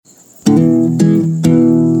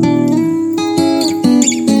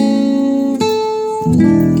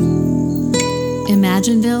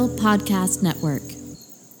Passionville Podcast Network.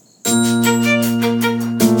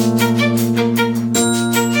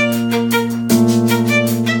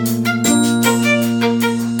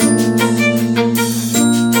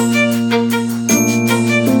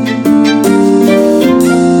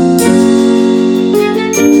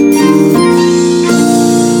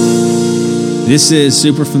 This is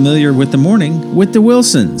Super Familiar with the Morning with the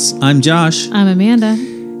Wilsons. I'm Josh. I'm Amanda.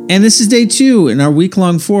 And this is day 2 in our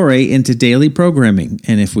week-long foray into daily programming.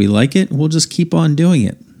 And if we like it, we'll just keep on doing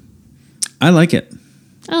it. I like it.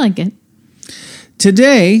 I like it.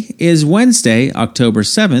 Today is Wednesday, October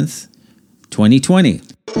 7th, 2020.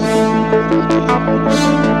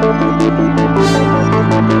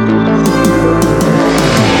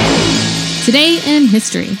 Today in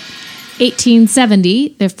history.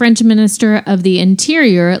 1870, the French Minister of the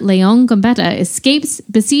Interior, Léon Gambetta, escapes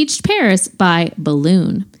besieged Paris by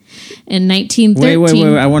balloon. In 1913...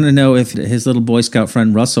 Wait. I want to know if his little Boy Scout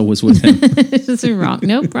friend Russell was with him. This is wrong.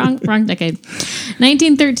 Nope, wrong decade.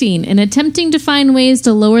 1913, in attempting to find ways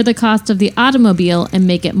to lower the cost of the automobile and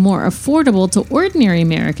make it more affordable to ordinary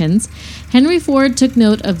Americans, Henry Ford took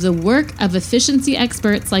note of the work of efficiency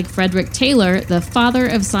experts like Frederick Taylor, the father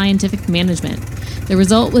of scientific management. The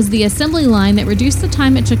result was the assembly line that reduced the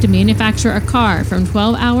time it took to manufacture a car from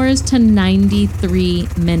 12 hours to 93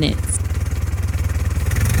 minutes.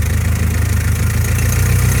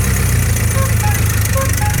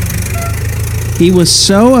 He was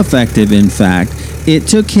so effective, in fact, it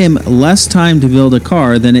took him less time to build a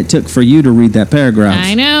car than it took for you to read that paragraph.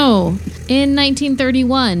 I know. In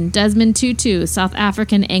 1931, Desmond Tutu, South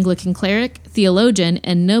African Anglican cleric, theologian,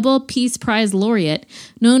 and Nobel Peace Prize laureate,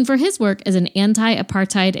 known for his work as an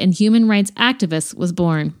anti-apartheid and human rights activist, was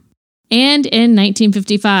born. And in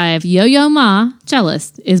 1955, Yo-Yo Ma,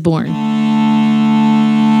 cellist, is born.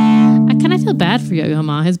 I kind of feel bad for Yo-Yo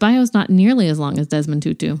Ma. His bio is not nearly as long as Desmond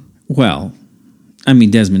Tutu. Well, I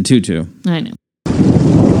mean Desmond Tutu. I know.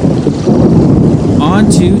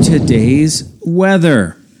 On to today's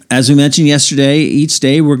weather. As we mentioned yesterday, each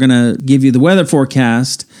day we're going to give you the weather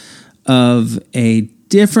forecast of a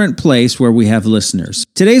different place where we have listeners.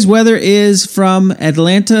 Today's weather is from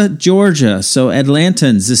Atlanta, Georgia. So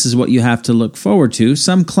Atlantans, this is what you have to look forward to.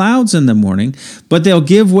 Some clouds in the morning, but they'll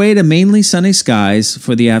give way to mainly sunny skies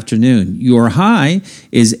for the afternoon. Your high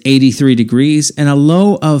is 83 degrees and a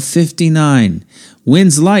low of 59.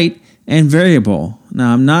 Winds light and variable.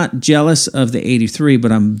 Now, I'm not jealous of the 83,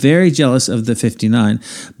 but I'm very jealous of the 59.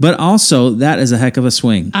 But also, that is a heck of a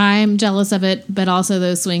swing. I'm jealous of it, but also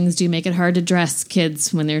those swings do make it hard to dress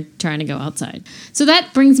kids when they're trying to go outside. So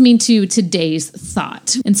that brings me to today's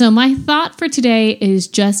thought. And so my thought for today is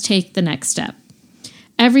just take the next step.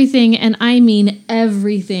 Everything, and I mean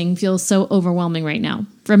everything, feels so overwhelming right now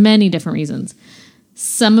for many different reasons.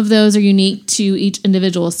 Some of those are unique to each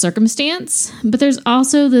individual circumstance, but there's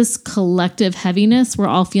also this collective heaviness we're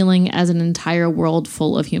all feeling as an entire world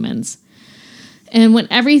full of humans. And when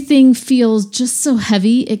everything feels just so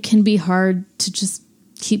heavy, it can be hard to just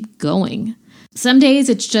keep going. Some days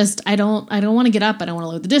it's just, I don't want to get up. I don't want to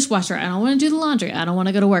load the dishwasher. I don't want to do the laundry. I don't want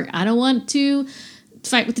to go to work. I don't want to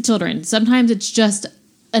fight with the children. Sometimes it's just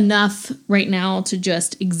enough right now to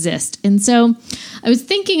just exist. And so I was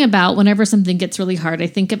thinking about whenever something gets really hard, I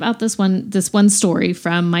think about this one story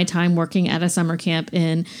from my time working at a summer camp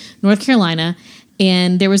in North Carolina.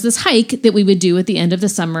 And there was this hike that we would do at the end of the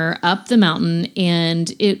summer up the mountain.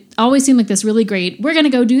 And it always seemed like this really great, we're going to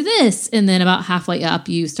go do this. And then about halfway up,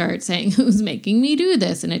 you start saying, who's making me do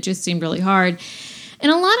this? And it just seemed really hard. And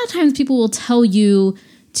a lot of times people will tell you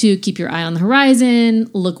to keep your eye on the horizon,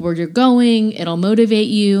 look where you're going, it'll motivate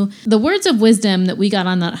you. The words of wisdom that we got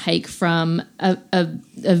on that hike from a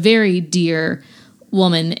very dear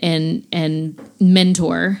woman and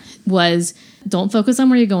mentor was, don't focus on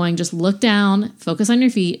where you're going, just look down, focus on your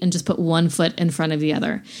feet, and just put one foot in front of the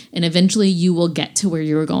other. And eventually you will get to where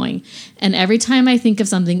you're going. And every time I think of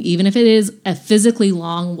something, even if it is a physically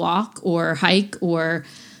long walk or hike or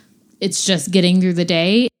it's just getting through the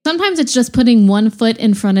day, sometimes it's just putting one foot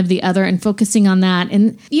in front of the other and focusing on that.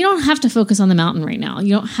 And you don't have to focus on the mountain right now.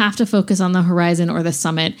 You don't have to focus on the horizon or the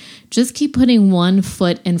summit. Just keep putting one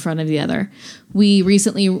foot in front of the other. We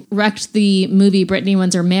recently wrecked the movie Brittany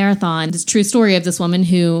Runs Her Marathon. It's a true story of this woman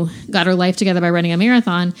who got her life together by running a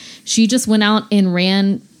marathon. She just went out and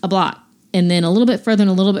ran a block. And then a little bit further and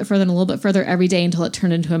a little bit further and a little bit further every day until it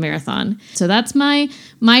turned into a marathon. So that's my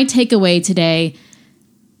takeaway today.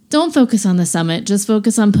 Don't focus on the summit. Just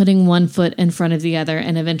focus on putting one foot in front of the other,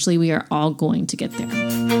 and eventually we are all going to get there.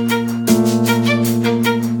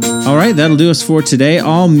 All right, that'll do us for today.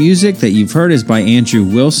 All music that you've heard is by Andrew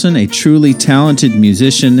Wilson, a truly talented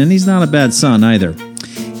musician, and he's not a bad son either.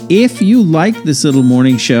 If you like this little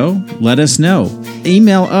morning show, let us know.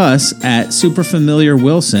 Email us at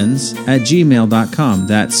superfamiliarwilsons@gmail.com.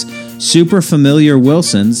 That's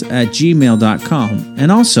superfamiliarwilsons@gmail.com.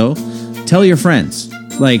 And also, tell your friends,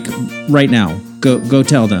 like right now. Go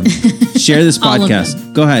tell them. Share this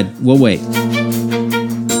podcast. Go ahead. We'll wait.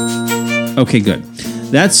 Okay, good.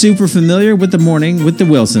 That's Super Familiar with the Morning with the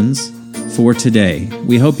Wilsons for today.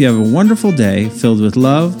 We hope you have a wonderful day filled with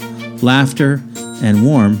love, laughter, and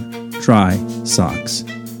warm, dry socks.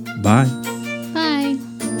 Bye.